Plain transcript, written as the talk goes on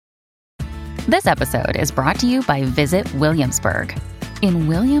This episode is brought to you by Visit Williamsburg. In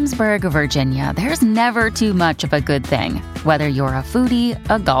Williamsburg, Virginia, there's never too much of a good thing. Whether you're a foodie,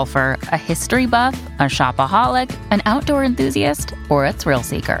 a golfer, a history buff, a shopaholic, an outdoor enthusiast, or a thrill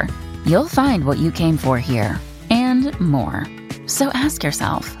seeker, you'll find what you came for here and more. So ask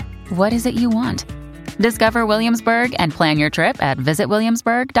yourself, what is it you want? Discover Williamsburg and plan your trip at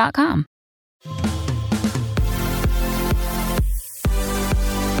visitwilliamsburg.com.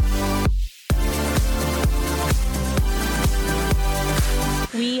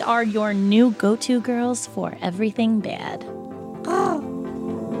 We are your new go-to girls for everything bad.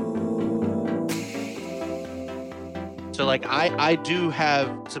 So, like, I do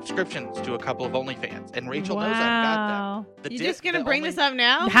have subscriptions to a couple of OnlyFans, and Rachel knows I've got them. You just gonna bring this up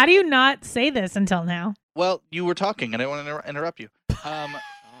now? How do you not say this until now? Well, you were talking, and I didn't want to interrupt you.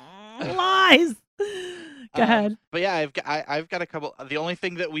 Lies. Go ahead. But yeah, I've got a couple. The only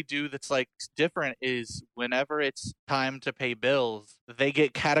thing that we do that's like different is whenever it's time to pay bills, they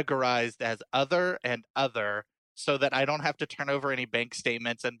get categorized as other and other, so that I don't have to turn over any bank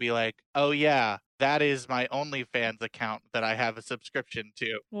statements and be like, oh yeah, that is my OnlyFans account that I have a subscription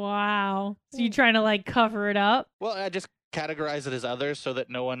to. Wow. So you trying to like cover it up? Well, I just categorize it as other so that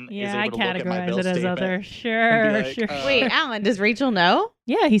no one is Yeah, able to look at my I bill categorize it as statement other. and Sure, be like, sure. Wait, Alan, does Rachel know?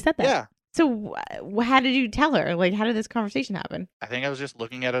 Yeah, he said that. Yeah, So how did you tell her? Like, how did this conversation happen? I think I was just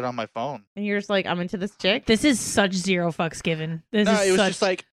looking at it on my phone. And you're just like, I'm into this chick? This is such zero fucks given. This No, is it was such... just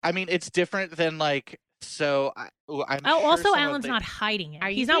like, I mean, it's different than like, so I'm Oh, sure also, some of Alan's the- not hiding it. Are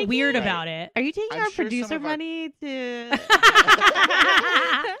you He's not taking weird it? about it. Are you taking I'm our sure some producer of our- money to...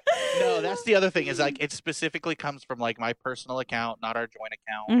 No, that's the other thing is like it specifically comes from like my personal account, not our joint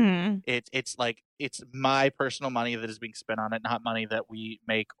account. Mhm. It's like it's my personal money that is being spent on it, not money that we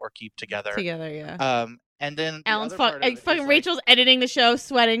make or keep together. Together, yeah. And then the Alan's other part of it is, fucking like, Rachel's editing the show,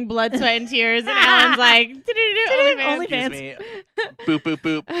 sweating, blood, sweat, and tears, and Alan's like, OnlyFans. Excuse me. Boop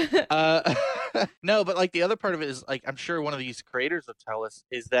boop boop. No, but like the other part of it is like I'm sure one of these creators will tell us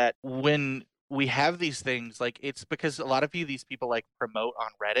is that when we have these things, like it's because a lot of these people like promote on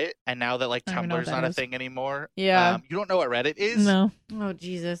Reddit, and now that like I don't even know what Tumblr's that not a is. thing anymore. Yeah. You don't know what Reddit is? No. Oh,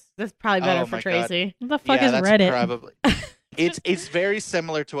 Jesus. That's probably better Oh, for my God. Tracy. What the fuck Yeah, is that's Reddit? Probably. It's very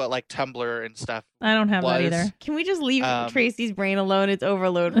similar to what like Tumblr and stuff I don't have that was. either. Can we just leave Um, Tracy's brain alone? It's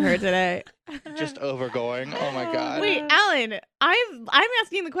overload for her today. just overgoing. Oh my God. Wait, Alan, I'm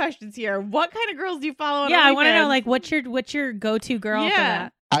asking the questions here. What kind of girls do you follow on Yeah, I want to know OnlyFans? like what's your go-to girl for Yeah.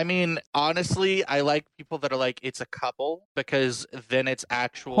 that? I mean, honestly, I like people that are like it's a couple because then it's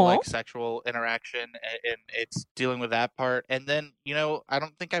actual Huh? like sexual interaction and it's dealing with that part. And then I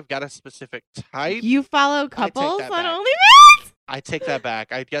don't think I've got a specific type. You follow couples that on back. OnlyFans? I take that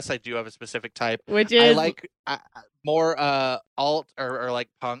back. I guess I do have a specific type. Which I is like more alt or like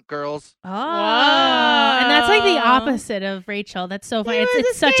punk girls. Oh, and that's like the opposite of Rachel. That's so funny.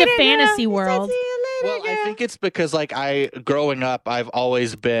 It's such a fantasy world. Well, I think it's because like growing up, I've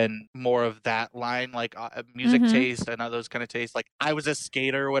always been more of that line, like music Mhm. taste and all those kind of tastes. Like I was a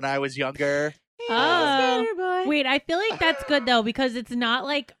skater when I was younger. Oh. Wait, I feel like that's good though because it's not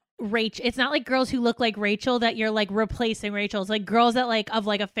like Rachel. It's not like girls who look like Rachel that you're like replacing Rachel. It's like girls that like of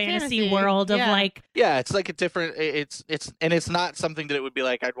like a fantasy world of yeah. like Yeah, it's like a different. It's not something that it would be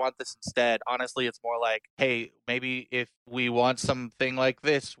like I'd want this instead. Honestly, it's more like, hey, maybe if we want something like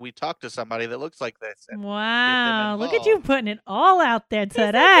this, we talk to somebody that looks like this. And wow. Look at involved. you putting it all out there See you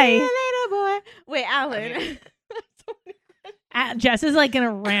today. later, boy. Wait, Alan. I mean- Jess is like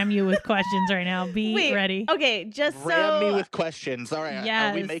gonna ram you with questions right now. Be Wait, ready. Okay, just ram so me with questions. All right, are we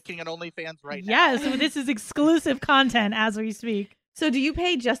Yes. making an OnlyFans right now? Yes, this is exclusive content as we speak. So do you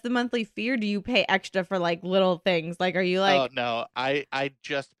pay just the monthly fee or do you pay extra for like little things? Like are you like Oh no, I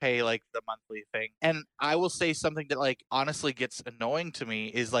just pay like the monthly thing. And I will say something that like honestly gets annoying to me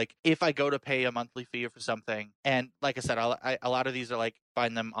is like if I go to pay a monthly fee for something, and like I said, a lot of these are like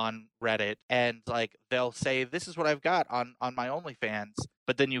find them on Reddit, and like they'll say this is what I've got on my OnlyFans,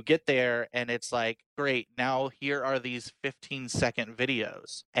 but then you get there and it's like great, now here are these 15-second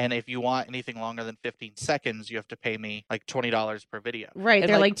videos, and if you want anything longer than 15 seconds, you have to pay me like $20 per video. right, And,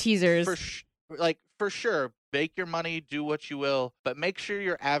 they're like teasers. For sure, make your money, do what you will, but make sure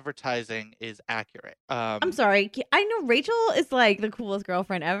your advertising is accurate. I'm sorry. I know Rachel is like the coolest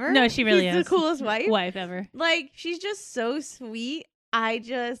girlfriend ever. No, she really She's is the coolest wife. Wife ever. Like she's just so sweet.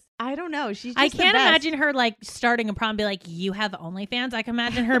 I don't know. She's just I the can't best. imagine her like starting a prom and be like, you have OnlyFans. I can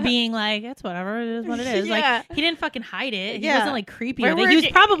imagine her being like, it's whatever. It is what it is. Yeah. Like, he didn't fucking hide it. He Yeah. wasn't like creepy. We're with it. He was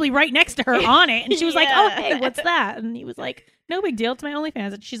working- probably right next to her on it. And she was like, oh, Yeah. hey, what's that? And he was like, no big deal. It's my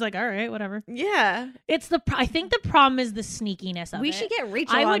OnlyFans. And she's like, all right, whatever. Yeah. It's I think the problem is the sneakiness of it. We should get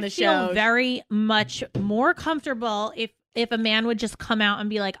Rachel I on would the feel show. very much more comfortable if a man would just come out and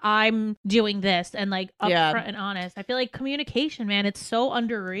be like, I'm doing this, and like upfront Yeah. and honest. I feel like communication, man, it's so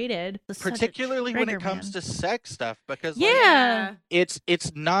underrated. It's such a Particularly when it trigger, comes man. to sex stuff, because like, Yeah. it's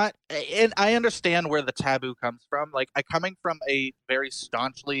not, and I understand where the taboo comes from. Like, I coming from a very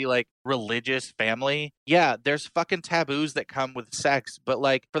staunchly like religious family. Yeah, there's fucking taboos that come with sex, but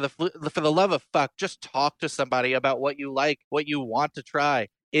like for the love of fuck, just talk to somebody about what you like, what you want to try.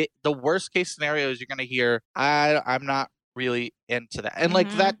 The worst case scenario is you're gonna hear, I'm not really into that, and like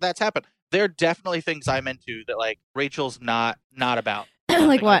Mhm. that's happened. There are definitely things I'm into that like Rachel's not about.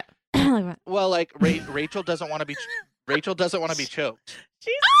 Like what? Like what? Well, like Rachel doesn't want to be Rachel doesn't want to be choked.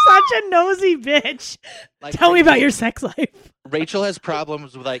 She's such a nosy bitch. Like, Tell me about Rachel- your sex life. Rachel has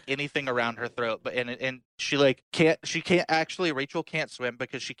problems with like anything around her throat, but and she like can't Rachel can't swim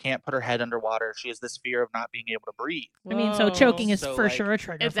because she can't put her head underwater. She has this fear of not being able to breathe. I mean, so Whoa. choking is So, for like, sure a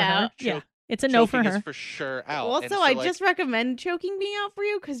trigger it's for her. out. Yeah, Choke- it's a no for Choking her. is for sure out. Also, And so, I like, just recommend choking being out for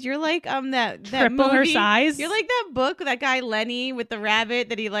you because you're like that Triple movie. her size. You're like that book with that guy Lenny with the rabbit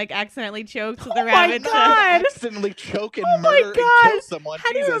that he like accidentally chokes with the Oh my rabbit. God. accidentally choke and Oh my murder and God. kill someone.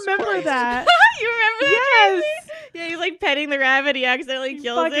 How do you Jesus remember Christ. that? You remember that? Yes. Tracy? Yeah, he's like petting the rabbit. He accidentally He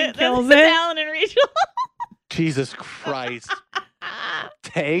kills fucking it. kills That's it. Alan and Rachel. Jesus Christ.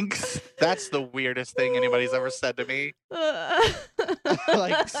 Thanks. That's the weirdest thing anybody's ever said to me.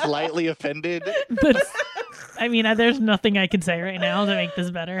 Like slightly offended. I mean, there's nothing I can say right now to make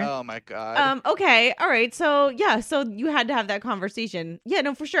this better. Oh my God. Okay. All right. So yeah. So you had to have that conversation. Yeah.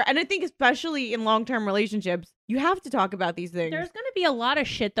 No, for sure. And I think especially in long-term relationships, you have to talk about these things. There's going to be a lot of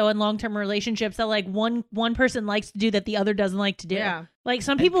shit though in long-term relationships that like one person likes to do that the other doesn't like to do. Yeah. Like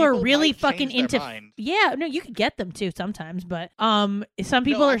some And people are people really might fucking change their into mind. Yeah, no, you could get them to sometimes, but some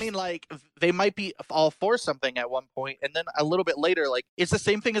people No, are I mean, like, they might be all for something at one point, and then a little bit later, like, it's the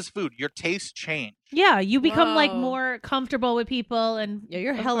same thing as food. Your tastes change. yeah, you become like Whoa. more comfortable with people and Yeah,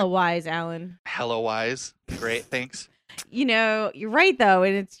 you're hella wise, Alan. Hella wise. Great, thanks. You know, you're right though,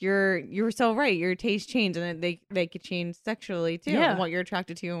 and you're so right. Your tastes change, and they could change sexually too. Yeah. And what you're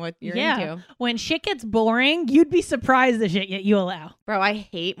attracted to and what you're Yeah. into. when shit gets boring, you'd be surprised the shit you allow. Bro, I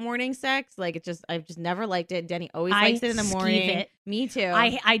hate morning sex. Like I've just never liked it. Denny always I likes it in the skeeve morning. it. Me too.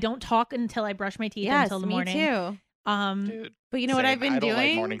 I don't talk until I brush my teeth yes, until the morning. me too. Dude, But you know what same. I've been I don't doing?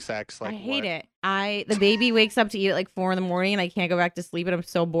 like morning sex. Like, I hate what? it. The baby wakes up to eat at like 4 a.m, and I can't go back to sleep, and I'm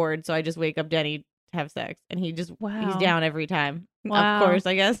so bored. So I just wake up Denny to have sex, and he's Wow. down every time. Wow. Of course,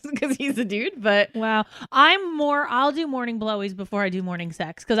 I guess because he's a dude. But Wow. I'll do morning blowies before I do morning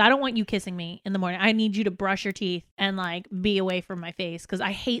sex because I don't want you kissing me in the morning. I need you to brush your teeth and like be away from my face because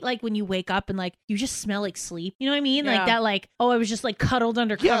I hate like when you wake up and like you just smell like sleep. You know what I mean? Yeah. Like that, like, oh, I was just like cuddled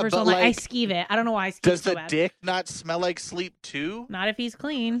under Yeah, covers but, all night. I like, skeeve it. I don't know why I skeeve Does so the bad. dick not smell like sleep too? Not if he's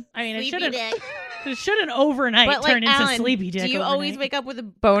clean. I mean, Sleepy dick. it shouldn't overnight But like turn into Alan, sleepy dick. do you always overnight. wake up with a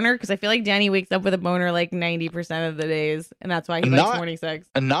boner? Because I feel like Danny wakes up with a boner like 90% of the days, and that's why he likes Not- morning sex.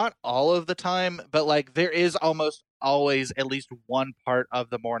 Not all of the time, but like there is almost always at least one part of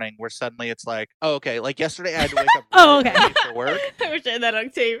the morning where suddenly it's like, oh, okay. Like yesterday, I had to wake up Oh, really okay. early for work. I wish I had that on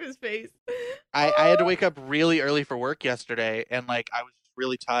tape. His face. I had to wake up really early for work yesterday, and like I was just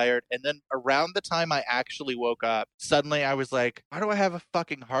really tired. And then around the time I actually woke up, suddenly I was like, why do I have a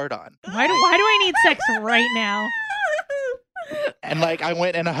fucking hard on? Why do I need sex right now? And like I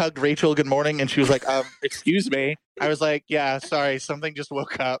went and I hugged Rachel good morning, and she was like, excuse me. I was like, yeah, sorry, something just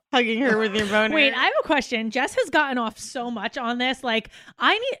woke up. Hugging her with your boner. Wait, I have a question. Jess has gotten off so much on this. Like,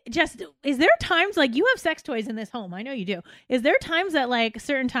 Jess, is there times like you have sex toys in this home? I know you do. Is there times that like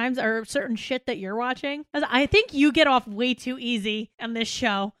certain times or certain shit that you're watching? 'Cause I think you get off way too easy on this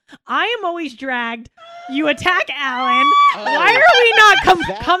show. I am always dragged. You attack Alan. Why are we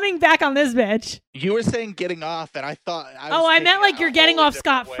not coming back on this bitch? You were saying getting off, and I thought I taking meant it like a you're getting whole off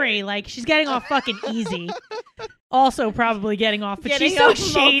different scot free. way. Like she's getting off fucking easy. Also probably getting off, but she's Getting so off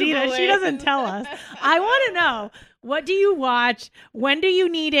shady that multiple she ways. doesn't tell us. I want to know, what do you watch? When do you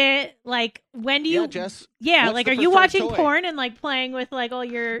need it? Like when do you? Yeah, Jess. Yeah, what's like the are you preferred watching toy? porn and like playing with like all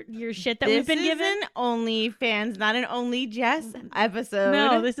your shit that this we've been is given? an OnlyFans, not an Only Jess episode.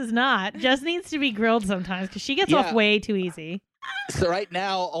 No, this is not. Jess needs to be grilled sometimes because she gets off Yeah. way too easy. So right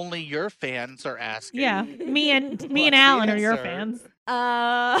now, only your fans are asking. Yeah, me and What's the Alan are your answer? fans.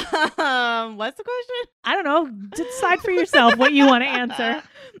 What's the question? I don't know. Decide for yourself what you want to answer.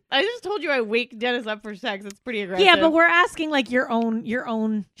 I just told you I wake Dennis up for sex. It's pretty aggressive. Yeah, but we're asking like your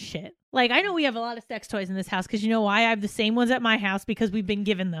own shit. Like, I know we have a lot of sex toys in this house because you know why? I have the same ones at my house because we've been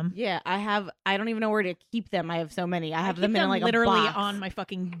given them. Yeah, I don't even know where to keep them. I have so many. I have keep them in like literally a box. on my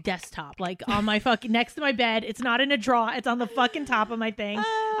fucking desktop, like on my fucking next to my bed. It's not in a drawer. It's on the fucking top of my thing.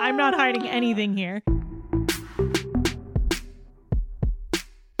 I'm not hiding anything here.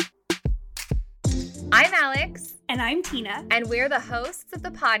 I'm Alex. And I'm Tina. And we're the hosts of the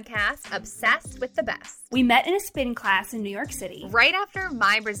podcast Obsessed with the Best. We met in a spin class in New York City. Right after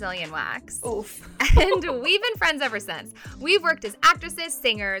my Brazilian wax. Oof. And we've been friends ever since. We've worked as actresses,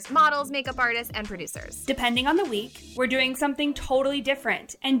 singers, models, makeup artists, and producers. Depending on the week, we're doing something totally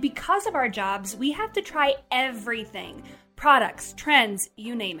different. And because of our jobs, we have to try everything. Products, trends,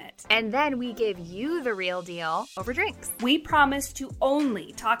 you name it. And then we give you the real deal over drinks. We promise to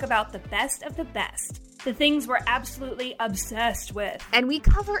only talk about the best of the best. The things we're absolutely obsessed with. And we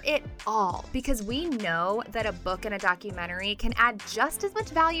cover it all because we know that a book and a documentary can add just as much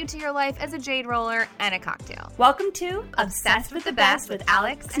value to your life as a jade roller and a cocktail. Welcome to Obsessed with the Best with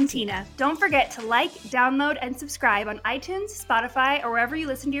Alex and Tina. Don't forget to like, download, and subscribe on iTunes, Spotify, or wherever you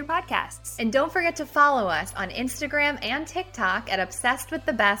listen to your podcasts. And don't forget to follow us on Instagram and TikTok at Obsessed with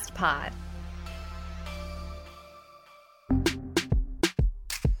the Best Pod.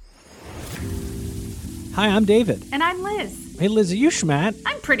 Hi, I'm David. And I'm Liz. Hey, Liz, are you schmat?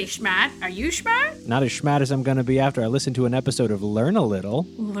 I'm pretty schmat. Are you schmat? Not as schmat as I'm going to be after I listen to an episode of Learn a Little.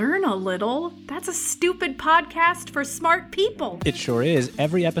 Learn a Little? That's a stupid podcast for smart people. It sure is.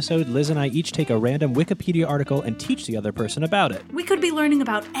 Every episode, Liz and I each take a random Wikipedia article and teach the other person about it. We could be learning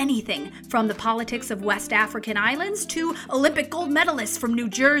about anything, from the politics of West African islands to Olympic gold medalists from New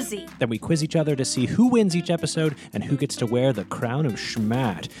Jersey. Then we quiz each other to see who wins each episode and who gets to wear the crown of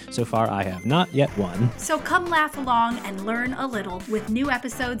schmat. So far, I have not yet won. So come laugh along and learn a little with new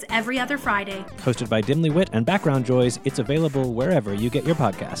episodes every other Friday. Hosted by Dimly Wit and Background Joys, it's available wherever you get your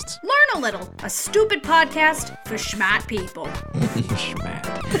podcasts. Learn a Little, a stupid podcast for schmat people.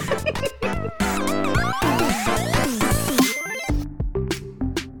 Schmat.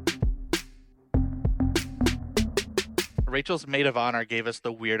 Rachel's maid of honor gave us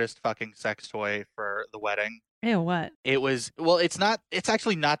the weirdest fucking sex toy for the wedding. Ew, what? It was, well, it's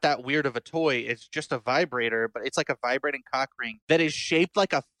actually not that weird of a toy. It's just a vibrator, but it's like a vibrating cock ring that is shaped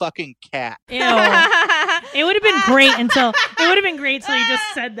like a fucking cat. Ew. It would have been great until you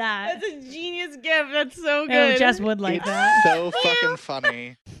just said that. That's a genius gift. That's so Ew, good. Jess would like It's that. so fucking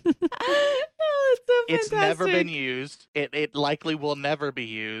funny. Oh, that's so It's never been fantastic. used. It likely will never be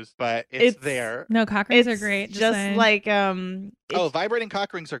used, but it's there. No, cock rings are It's great. Just saying. like Oh, vibrating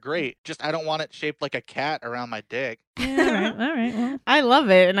cock rings are great. Just I don't want it shaped like a cat around my dick. Yeah, all right. Well, I love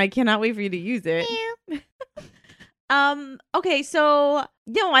it, and I cannot wait for you to use it. Okay, so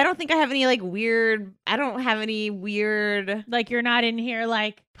no, I don't think I have any weird. I don't have any weird. like you're not in here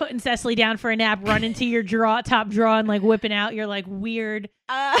like putting Cecily down for a nap, running to your top drawer and like whipping out your like weird,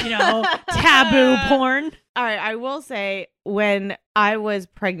 taboo porn. All right, I will say when I was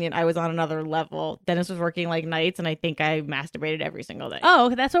pregnant, I was on another level. Dennis was working like nights, and I think I masturbated every single day.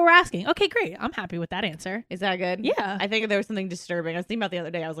 Oh, that's what we're asking. Okay, great. I'm happy with that answer. Is that good? Yeah. I think there was something disturbing. I was thinking about the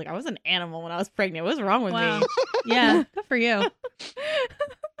other day. I was like, I was an animal when I was pregnant. What's wrong with Wow. me? Yeah, good for you.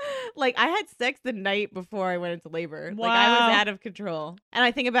 Like I had sex the night before I went into labor. Like I Wow. was out of control. And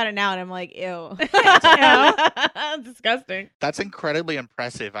I think about it now and I'm like, ew. Disgusting. That's incredibly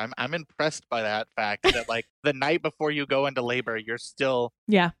impressive. I'm impressed by that fact that like the night before you go into labor, you're still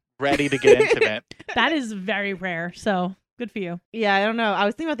Yeah, ready to get intimate. that is very rare. So good for you. Yeah, I don't know. I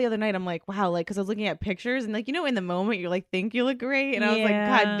was thinking about the other night. I'm like, wow, like, because I was looking at pictures and, like, in the moment, you like think you look great. And I was like,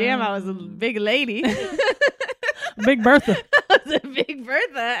 God damn, I was a big lady. Big Bertha. I was a big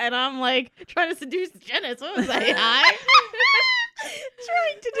Bertha. And I'm like, trying to seduce Janice. What was I? High?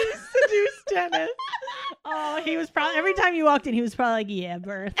 Trying to seduce Dennis. Oh, he was probably every time you walked in, he was probably like, "Yeah,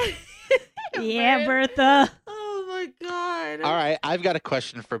 Bertha. Yeah, Bertha." Oh my God. All right, I've got a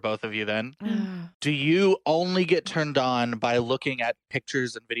question for both of you then. Do you only get turned on by looking at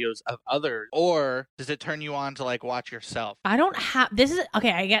pictures and videos of others, or does it turn you on to like watch yourself? I don't have this is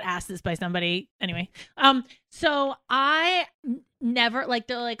okay. I get asked this by somebody anyway. So I never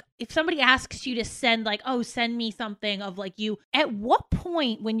if somebody asks you to send send me something of like you. At what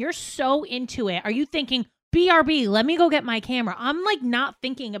point when you're so into it are you thinking BRB? Let me go get my camera. I'm like not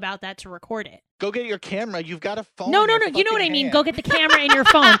thinking about that to record it. go get your camera. You've got a phone. No. in your You know what I fucking mean. hand. Go get the camera in your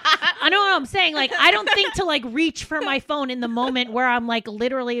phone. I know what I'm saying. Like, I don't think to like reach for my phone in the moment where I'm like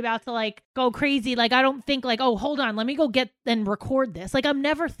literally about to like go crazy. Like, I don't think like, oh, hold on, let me go get and record this. Like, I'm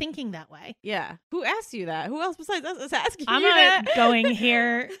never thinking that way. Yeah. Who asked you that? Who else besides us is asking I'm you not that? going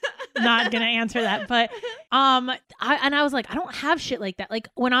here. Not gonna answer that. But I was like, I don't have shit like that. Like,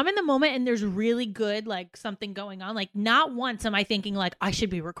 when I'm in the moment and there's really good like something going on, like not once am I thinking like I should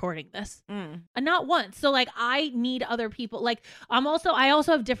be recording this. Not once. So like I need other people. Like I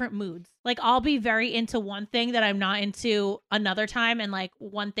also have different moods. Like I'll be very into one thing that I'm not into another time, and like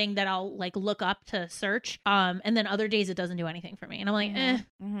one thing that I'll like look up to search. And then other days it doesn't do anything for me. And I'm like,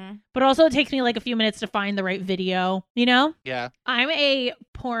 But also it takes me like a few minutes to find the right video, you know? Yeah. I'm a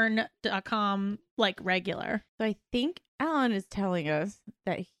porn.com like regular. So I think Alan is telling us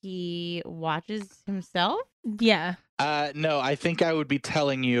that he watches himself. Yeah. No, I think I would be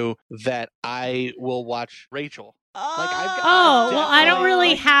telling you that I will watch Rachel. Well, I don't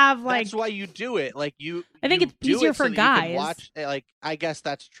really have like. That's why you do it. Like I think you it's do easier it so for that you can guys. watch, like I guess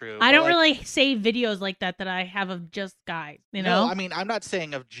that's true. I but, don't like, really save videos like that I have of just guys. You know. No, I mean I'm not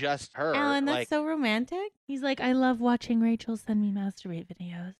saying of just her. Alan, that's like, so romantic. He's like, I love watching Rachel send me masturbate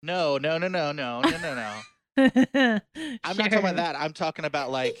videos. No. I'm not talking about that. I'm talking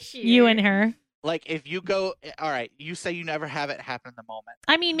about like You and her. Like if you go, all right, you say you never have it happen in the moment.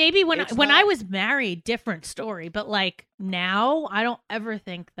 I mean, maybe when It's I not- was married, different story. But like now, I don't ever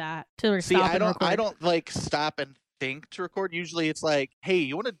think that to See, stop I and record. don't like stop and think to record. Usually it's like, hey,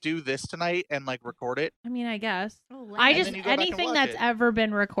 you want to do this tonight and like record it. I mean, I guess. Oh, I And just then you go back and anything watch that's it. ever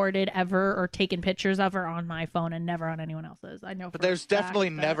been recorded ever or taken pictures of are on my phone and never on anyone else's. I know. But for a there's fact definitely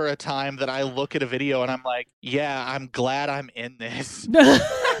that- never a time that I look at a video and I'm like, yeah, I'm glad I'm in this.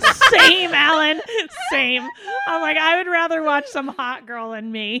 Same, Alan. Same. I'm like, I would rather watch some hot girl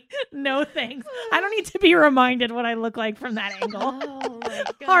than me. No thanks. I don't need to be reminded what I look like from that angle. Oh my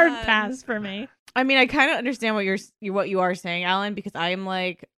God. Hard pass for me. I mean, I kind of understand what you are saying, Alan, because I am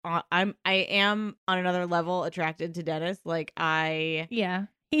like, I am on another level attracted to Dennis. Like Yeah.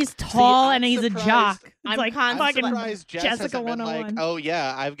 He's tall I'm and he's surprised- a jock. It's I'm like constantly- I'm fucking surprised Jess Jessica hasn't been 101. like, oh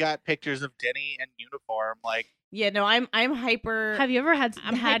yeah, I've got pictures of Denny in uniform. Like, yeah, no, I'm hyper. Have you ever had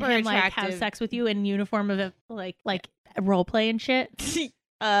I'm him like have hyper-attractive. sex with you in uniform of a, like role play and shit?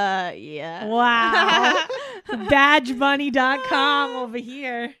 Yeah. Wow. Badgebunny.com over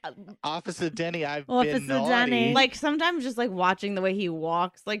here. Office of Denny, I've Office been of naughty. Denny. Like sometimes just like watching the way he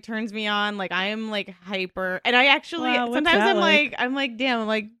walks like turns me on. Like I am like hyper, and I actually Wow, what's sometimes that I'm like, damn. I'm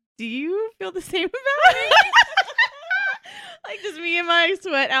like, do you feel the same about me? Like, does me in my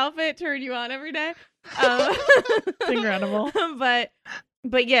sweat outfit turn you on every day? It's incredible.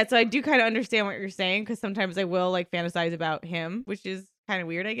 But yeah, so I do kind of understand what you're saying because sometimes I will like fantasize about him, which is kind of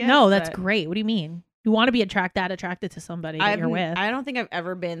weird, I guess. No, that's but great. What do you mean? You want to be attracted to somebody that you're with. I don't think I've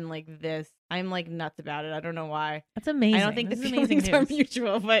ever been like this. I'm like nuts about it. I don't know why. That's amazing. I don't think this the is amazing feelings are news.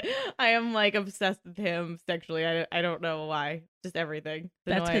 mutual, but I am like obsessed with him sexually. I don't know why. Just everything. It's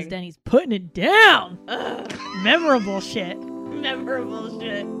That's because annoying. Denny's putting it down. Ugh, Memorable shit. memorable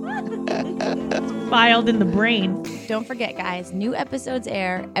shit. Filed in the brain. Don't forget, guys, new episodes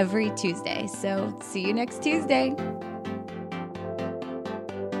air every Tuesday. So see you next Tuesday.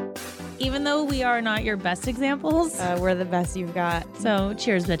 Even though we are not your best examples. We're the best you've got. So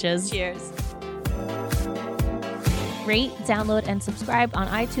cheers, bitches. Cheers. Rate, download, and subscribe on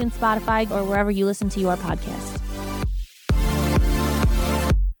iTunes, Spotify, or wherever you listen to your podcast.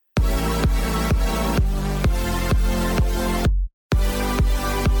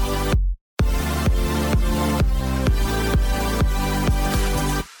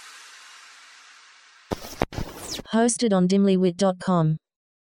 Hosted on dimlywit.com.